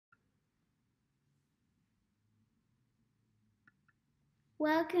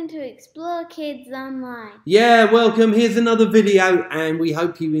Welcome to Explore Kids Online. Yeah, welcome. Here's another video and we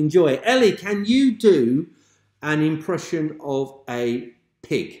hope you enjoy it. Ellie, can you do an impression of a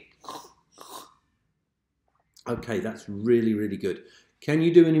pig? Okay, that's really, really good. Can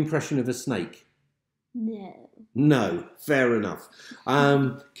you do an impression of a snake? No. No, fair enough.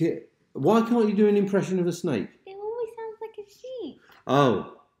 Why can't you do an impression of a snake? It always sounds like a sheep.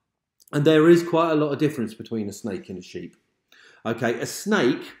 Oh, and there is quite a lot of difference between a snake and a sheep. Okay, a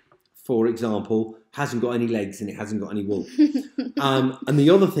snake, for example, hasn't got any legs and it hasn't got any wool. And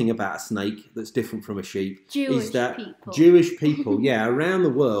the other thing about a snake that's different from a sheep is that Jewish people, yeah, around the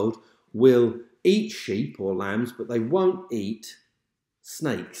world will eat sheep or lambs, but they won't eat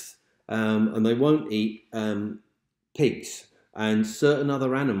snakes and they won't eat pigs and certain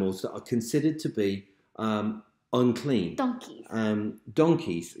other animals that are considered to be unclean. Donkeys.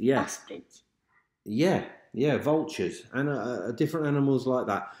 Donkeys, yeah. Ostrich. Yeah, vultures and different animals like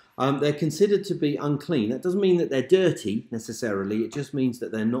that. They're considered to be unclean. That doesn't mean that they're dirty necessarily. It just means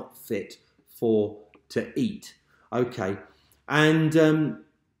that they're not fit to eat. Okay, and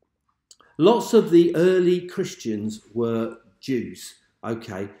lots of the early Christians were Jews.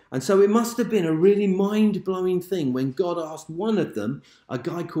 Okay, and so it must have been a really mind-blowing thing when God asked one of them, a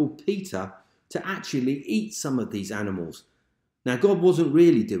guy called Peter, to actually eat some of these animals. Now, God wasn't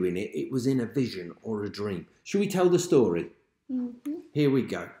really doing it. It was in a vision or a dream. Should we tell the story? Mm-hmm. Here we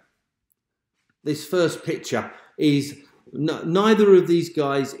go. This first picture is... neither of these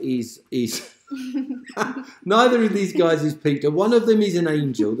guys is neither of these guys is Peter. One of them is an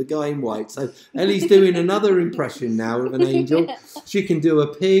angel, the guy in white. So Ellie's doing another impression now of an angel. She can do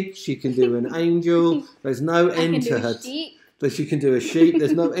a pig. She can do an angel. There's no end to her. That she can do a sheep.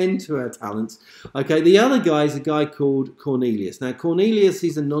 There's no end to her talents. Okay, the other guy is a guy called Cornelius. Now, Cornelius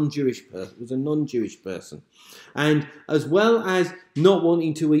is a non-Jewish person. Was a non-Jewish person, and as well as not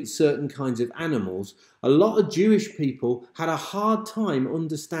wanting to eat certain kinds of animals, a lot of Jewish people had a hard time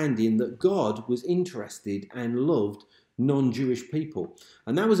understanding that God was interested and loved non-Jewish people,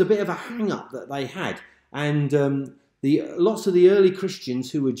 and that was a bit of a hang-up that they had. And lots of the early Christians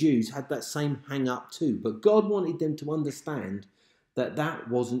who were Jews had that same hang-up too. But God wanted them to understand that that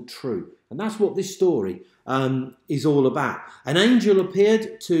wasn't true. And that's what this story is all about. An angel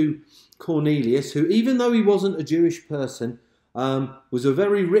appeared to Cornelius, who, even though he wasn't a Jewish person, was a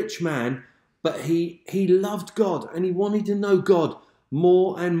very rich man, but he loved God and he wanted to know God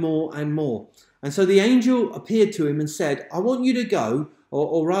more and more and more. And so the angel appeared to him and said, I want you to go,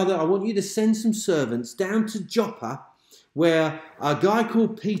 or rather, I want you to send some servants down to Joppa, where a guy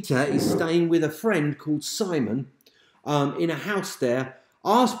called Peter is staying with a friend called Simon in a house there.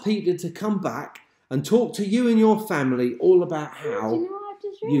 Ask Peter to come back and talk to you and your family all about how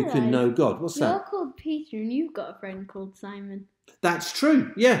you can know God. What's that? You're called Peter and you've got a friend called Simon. That's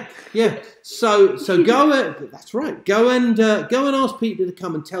true. Yeah. So go. That's right. Go and ask Peter to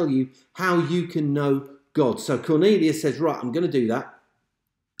come and tell you how you can know God. So Cornelius says, right, I'm going to do that.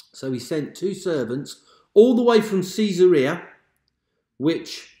 So he sent two servants all the way from Caesarea,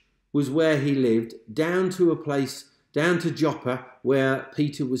 which was where he lived, down to a place, down to Joppa, where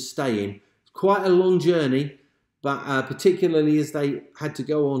Peter was staying. Quite a long journey, but particularly as they had to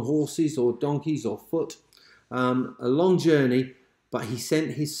go on horses or donkeys or foot. A long journey, but he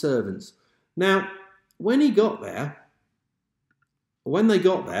sent his servants. Now, when they got there,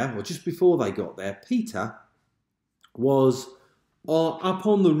 or just before they got there, Peter was up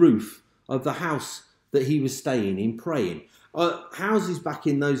on the roof of the house that he was staying in, praying. Houses back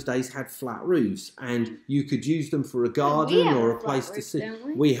in those days had flat roofs, and you could use them for a garden or a place to sit.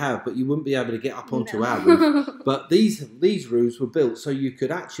 We have, but you wouldn't be able to get up onto our roof. But these roofs were built so you could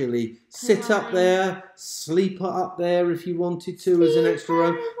actually sit up there, sleep up there if you wanted to as an extra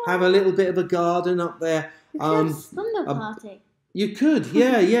room, have a little bit of a garden up there. Slumber party. You could,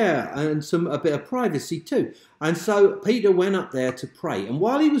 yeah, and a bit of privacy too. And so Peter went up there to pray, and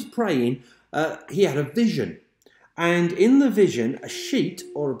while he was praying, he had a vision. And in the vision, a sheet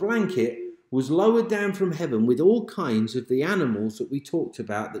or a blanket was lowered down from heaven with all kinds of the animals that we talked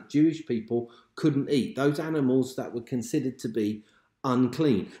about that Jewish people couldn't eat. Those animals that were considered to be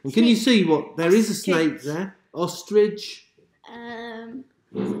unclean. And can you see what? There is a snake there. Ostrich.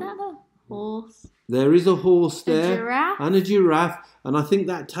 Is that a horse? There is a horse there. A giraffe. And a giraffe. And I think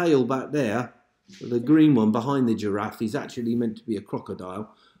that tail back there, the green one behind the giraffe, is actually meant to be a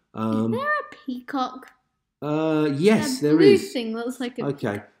crocodile. Is there a peacock? Yes, there blue is. Thing looks like a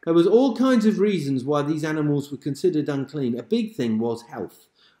Okay. There was all kinds of reasons why these animals were considered unclean. A big thing was health.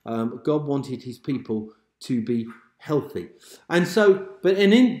 God wanted his people to be healthy. And so, but in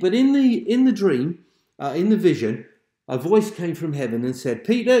the dream, in the vision, a voice came from heaven and said,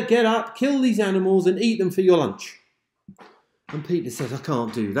 Peter, get up, kill these animals and eat them for your lunch. And Peter said, I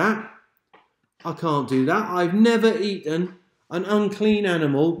can't do that. I can't do that. I've never eaten an unclean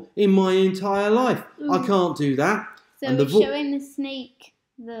animal in my entire life. Ooh. I can't do that. So and it's showing the snake,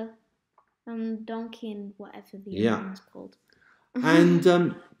 the donkey and whatever the animal's called.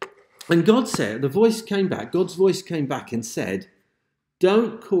 And God said, God's voice came back and said,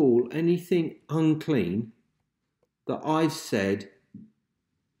 don't call anything unclean that I've said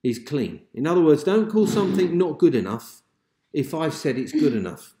is clean. In other words, don't call something not good enough if I've said it's good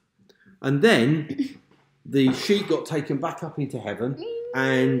enough. And then the sheep got taken back up into heaven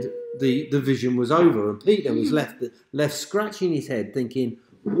and the vision was over. And Peter was left scratching his head thinking,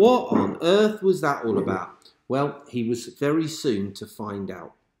 what on earth was that all about? Well, he was very soon to find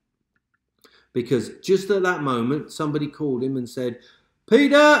out. Because just at that moment, somebody called him and said,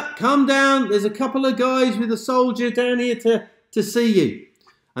 Peter, come down. There's a couple of guys with a soldier down here to see you.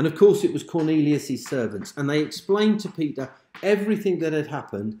 And of course, it was Cornelius' servants. And they explained to Peter everything that had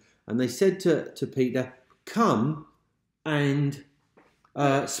happened. And they said to Peter, come and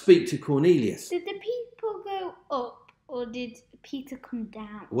speak to Cornelius. Did the people go up or did Peter come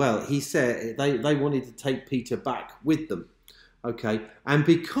down? Well, he said they wanted to take Peter back with them. Okay. And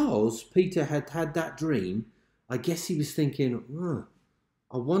because Peter had had that dream, I guess he was thinking,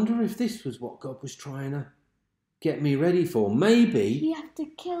 I wonder if this was what God was trying to get me ready for. Maybe you have to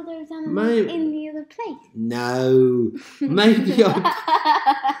kill those animals in the other place. No, maybe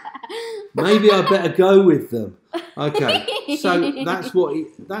I better go with them. Okay, so that's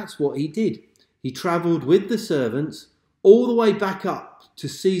what he did. He travelled with the servants all the way back up to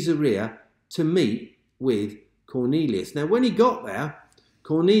Caesarea to meet with Cornelius. Now, when he got there,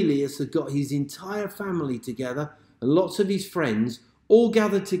 Cornelius had got his entire family together and lots of his friends all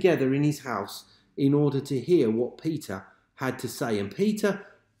gathered together in his house in order to hear what Peter had to say. And Peter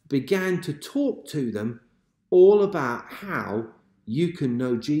began to talk to them all about how you can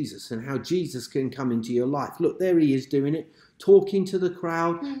know Jesus and how Jesus can come into your life. Look, there he is doing it, talking to the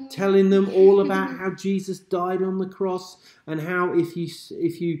crowd, telling them all about how Jesus died on the cross and how if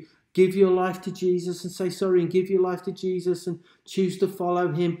you give your life to Jesus and say sorry and give your life to Jesus and choose to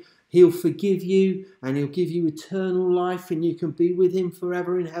follow him, he'll forgive you and he'll give you eternal life and you can be with him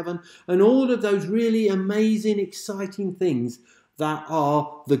forever in heaven. And all of those really amazing, exciting things that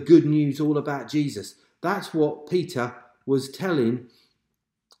are the good news all about Jesus. That's what Peter was telling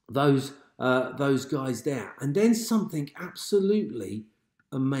those guys there. And then something absolutely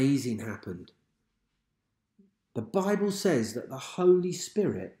amazing happened. The Bible says that the Holy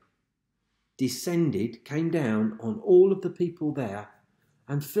Spirit came down on all of the people there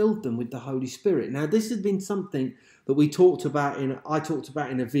and filled them with the Holy Spirit. Now, this has been something that I talked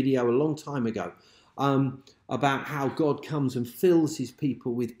about in a video a long time ago, about how God comes and fills his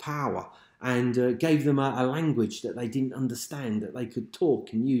people with power and gave them a language that they didn't understand, that they could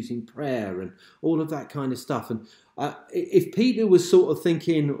talk and use in prayer and all of that kind of stuff. And if Peter was sort of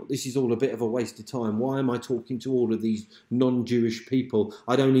thinking, this is all a bit of a waste of time, why am I talking to all of these non-Jewish people?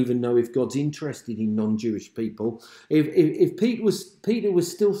 I don't even know if God's interested in non-Jewish people. If Peter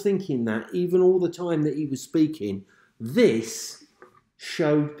was still thinking that, even all the time that he was speaking, this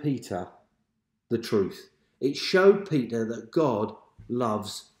showed Peter the truth. It showed Peter that God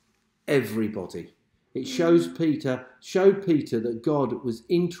loves everybody. It showed Peter that God was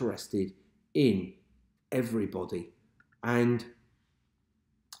interested in everybody. And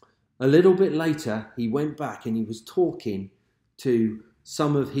a little bit later, he went back and he was talking to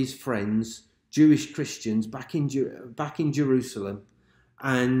some of his friends, Jewish Christians back in Jerusalem,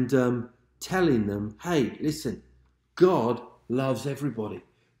 and telling them, hey, listen, God loves everybody.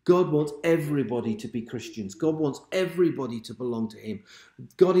 God wants everybody to be Christians. God wants everybody to belong to him.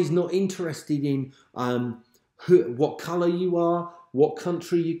 God is not interested in what colour you are, what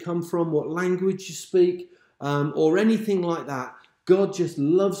country you come from, what language you speak, or anything like that. God just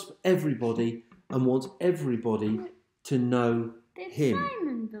loves everybody and wants everybody to know him. Did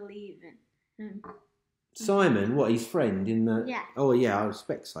Simon believe in him? Simon, what, his friend in the... Yeah. Oh, yeah, I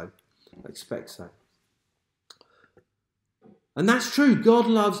expect so. And that's true. God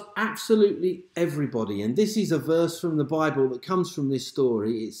loves absolutely everybody. And this is a verse from the Bible that comes from this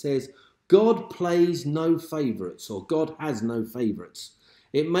story. It says, God plays no favourites, or God has no favourites.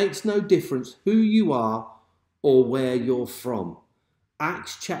 It makes no difference who you are or where you're from.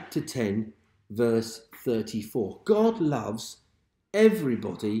 Acts chapter 10, verse 34. God loves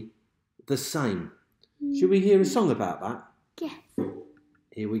everybody the same. Should we hear a song about that? Yes.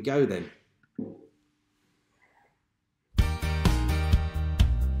 Here we go then.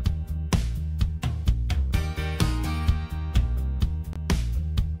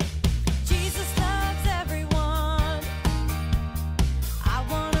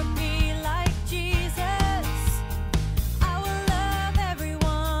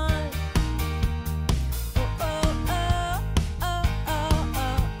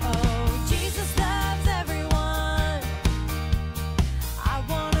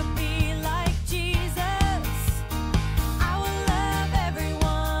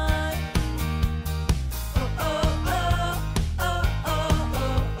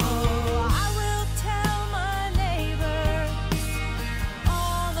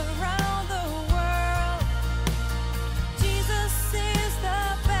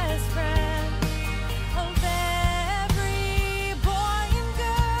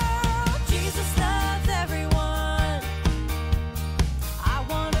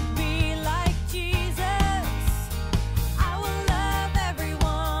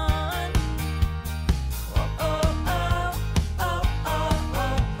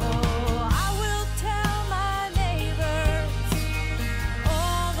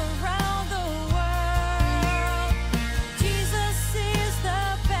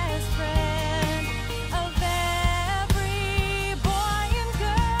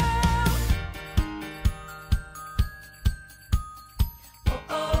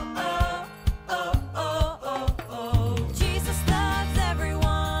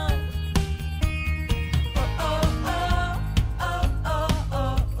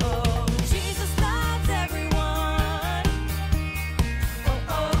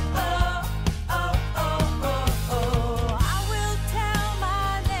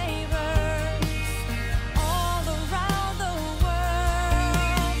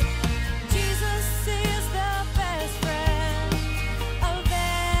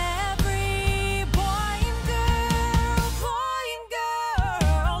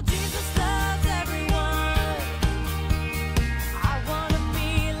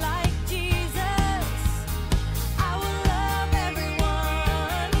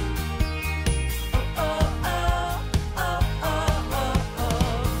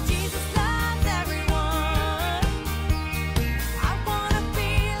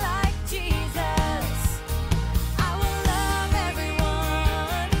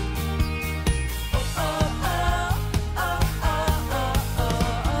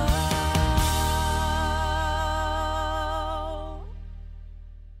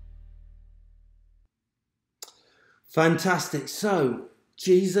 Fantastic. So,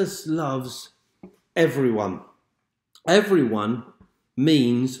 Jesus loves everyone. Everyone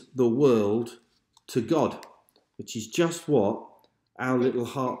means the world to God, which is just what our little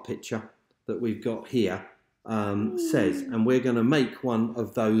heart picture that we've got here says. And we're going to make one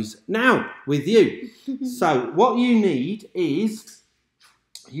of those now with you. So what you need is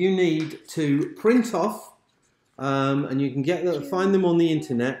you need to print off, and you can find them on the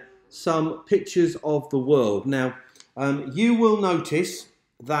internet, some pictures of the world. Now, you will notice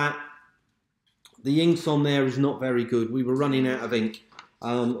that the inks on there is not very good. We were running out of ink,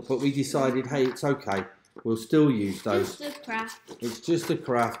 but we decided, hey, it's okay. We'll still use those. Just a craft. It's just a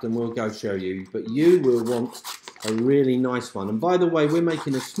craft, and we'll go show you. But you will want a really nice one. And by the way, we're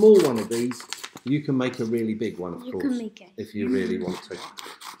making a small one of these. You can make a really big one, of course, can make it if you really want to.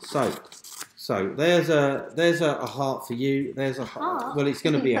 So there's a heart for you. There's a heart. Well, it's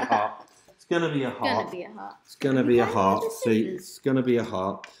going to be a heart. It's going to be a heart. It's going to be a heart. See, it's going to be a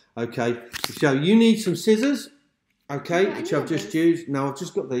heart. Okay. So you need some scissors. Okay, which I've just used. Now I've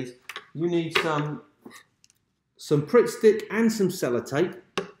just got these. You need some Pritt stick and some sellotape.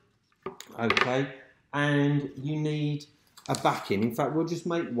 Okay, and you need a backing. In fact, we'll just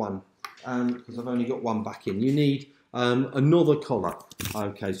make one because I've only got one backing. You need another collar.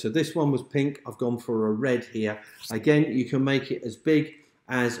 Okay, so this one was pink. I've gone for a red here. Again, you can make it as big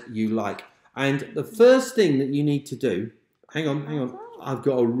as you like. And the first thing that you need to do, hang on. I've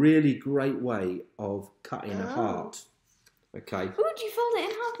got a really great way of cutting a heart. Okay. Would you fold it in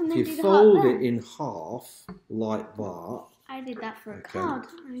half and then you do the fold heart it in half like that. I did that for a card.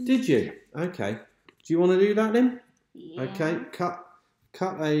 Did you? Okay. Do you want to do that then? Yeah. Okay. Cut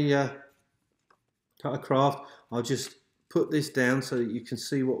a craft. I'll just put this down so that you can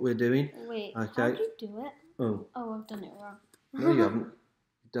see what we're doing. Wait. Okay. How do you do it? Oh, I've done it wrong. No, you haven't.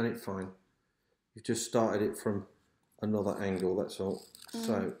 You've done it fine. You've just started it from another angle. That's all.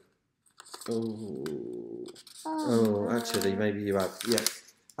 So. Oh, actually, maybe you have. Yeah,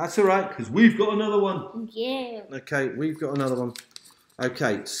 that's all right because we've got another one. Yeah. Okay, we've got another one.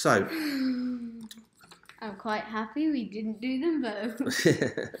 Okay, so I'm quite happy we didn't do them both.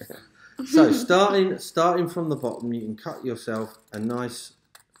 so starting from the bottom, you can cut yourself a nice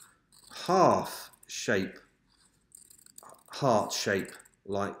heart shape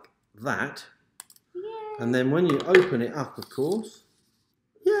like that. Yay. And then when you open it up, of course.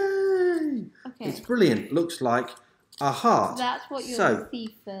 Yay! Okay. It's brilliant. Looks like a heart. That's what you'll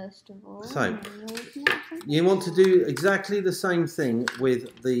see first of all. So you want to do exactly the same thing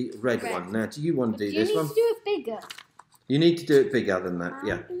with the red one. Now, do you want to do this one? You need to do it bigger. You need to do it bigger than that.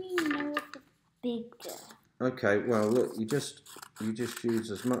 How do we know it's bigger? Okay. Well, look, you just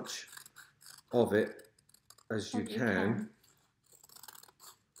use as much of it as you can.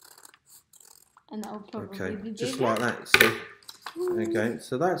 And that'll probably be bigger. Just like that. See? Okay,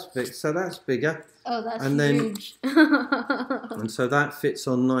 so that's big. So that's bigger. Oh, that's huge. And so that fits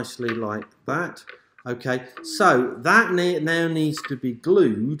on nicely like that. Okay, so that now needs to be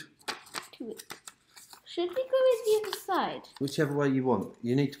glued. To it. Should we glue it the other side? Whichever way you want.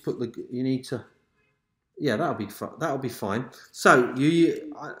 You need to put the. You need to. Yeah, that'll be fine. That'll be fine. So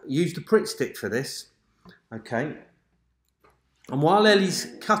you use the Pritt stick for this. Okay. And while Ellie's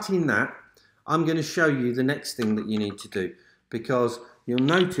cutting that, I'm going to show you the next thing that you need to do. Because you'll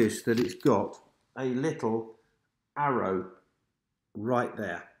notice that it's got a little arrow right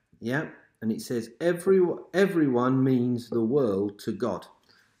there, yeah? And it says everyone means the world to God,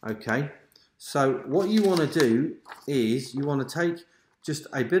 okay? So what you want to do is you want to take just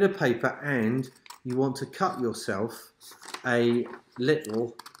a bit of paper and you want to cut yourself a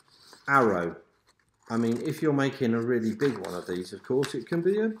little arrow. I mean, if you're making a really big one of these, of course, it can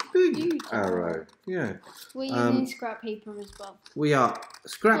be a big arrow. Yeah. We're using scrap paper as well. We are.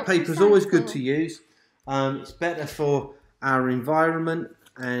 Scrap paper is always good to use. It's better for our environment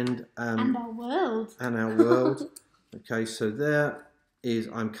and our world. Okay, so there is.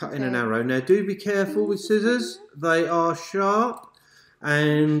 I'm cutting an arrow. Now, do be careful with scissors. They are sharp,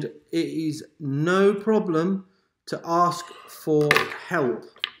 and it is no problem to ask for help.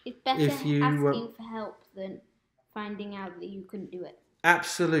 It's better asking for help than finding out that you couldn't do it.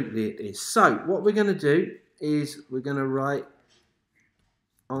 Absolutely it is. So what we're going to do is we're going to write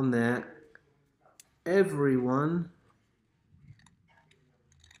on there, everyone.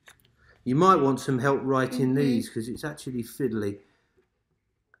 You might want some help writing these because it's actually fiddly.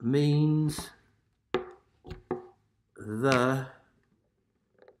 Means the,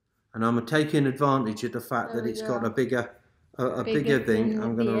 and I'm taking advantage of the fact that it's got a bigger thing.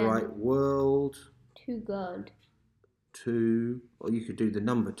 I'm going to write world to God. Or you could do the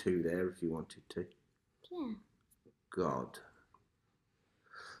number 2 there if you wanted to. Yeah. God.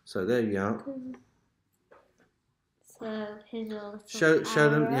 So there you are. So here's a show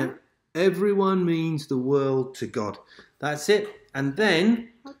them. Yeah, everyone means the world to God. That's it. And then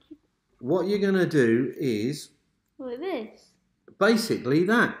what you're going to do is this. Basically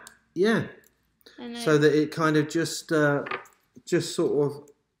that. Yeah. So that it kind of just sort of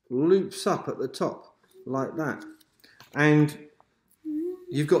loops up at the top like that. And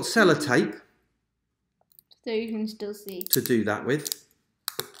you've got sellotape. So you can still see. To do that with.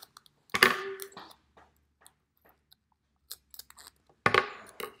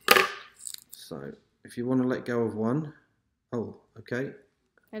 So if you want to let go of one. Oh, okay.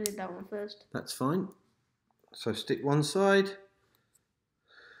 I did that one first. That's fine. So stick one side.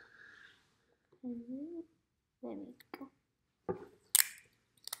 There we go.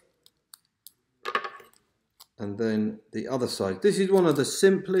 And then the other side. This is one of the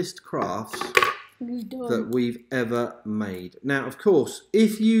simplest crafts that we've ever made. Now, of course,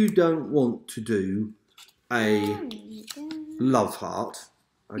 if you don't want to do a love heart,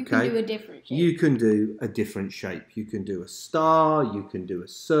 okay, you can do a different shape. You can do a different shape. You can do a star, you can do a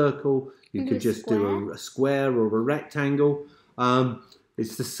circle, you can just do a square or a rectangle.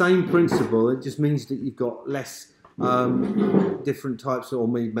 It's the same principle. It just means that you've got less different types, or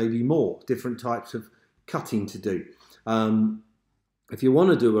maybe more different types of cutting to do. If you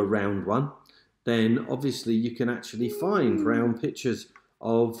want to do a round one, then obviously you can actually find round pictures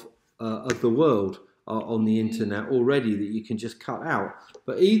of the world on the internet already that you can just cut out.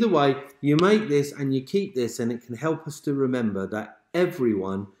 But either way, you make this and you keep this, and it can help us to remember that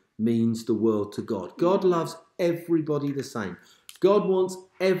everyone means the world to God. God loves everybody the same. God wants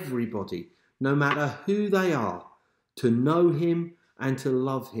everybody, no matter who they are, to know him and to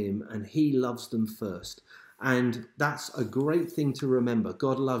love him, and he loves them first. And that's a great thing to remember.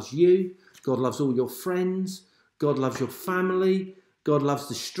 God loves you. God loves all your friends. God loves your family. God loves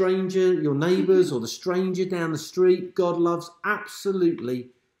the stranger, your neighbours, or the stranger down the street. God loves absolutely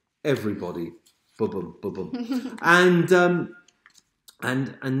everybody. Boom, boom, boom. And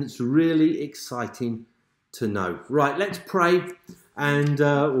it's really exciting to know. Right, let's pray, and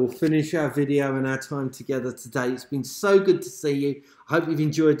we'll finish our video and our time together today. It's been so good to see you. I hope you've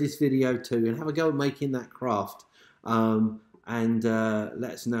enjoyed this video too, and have a go at making that craft, and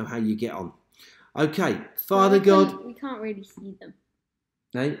let us know how you get on. Okay, Father God. We can't really see them.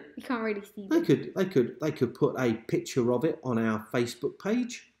 No? You can't really see them. They could put a picture of it on our Facebook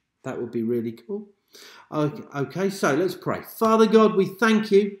page. That would be really cool. Okay, so let's pray. Father God, we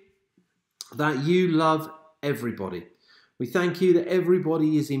thank you that you love everybody. We thank you that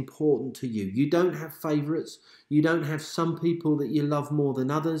everybody is important to you. You don't have favourites. You don't have some people that you love more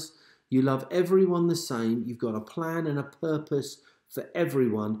than others. You love everyone the same. You've got a plan and a purpose for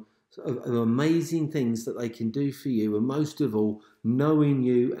everyone, of amazing things that they can do for you, and most of all, knowing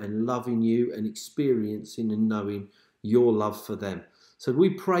you and loving you and experiencing and knowing your love for them. So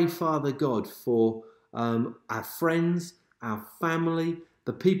we pray, Father God, for our friends, our family,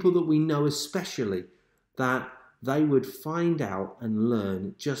 the people that we know especially, that they would find out and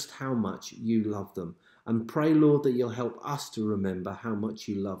learn just how much you love them. And pray, Lord, that you'll help us to remember how much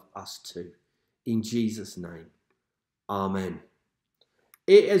you love us too. In Jesus' name, amen.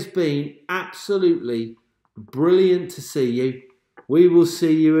 It has been absolutely brilliant to see you. We will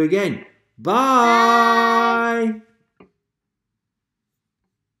see you again. Bye.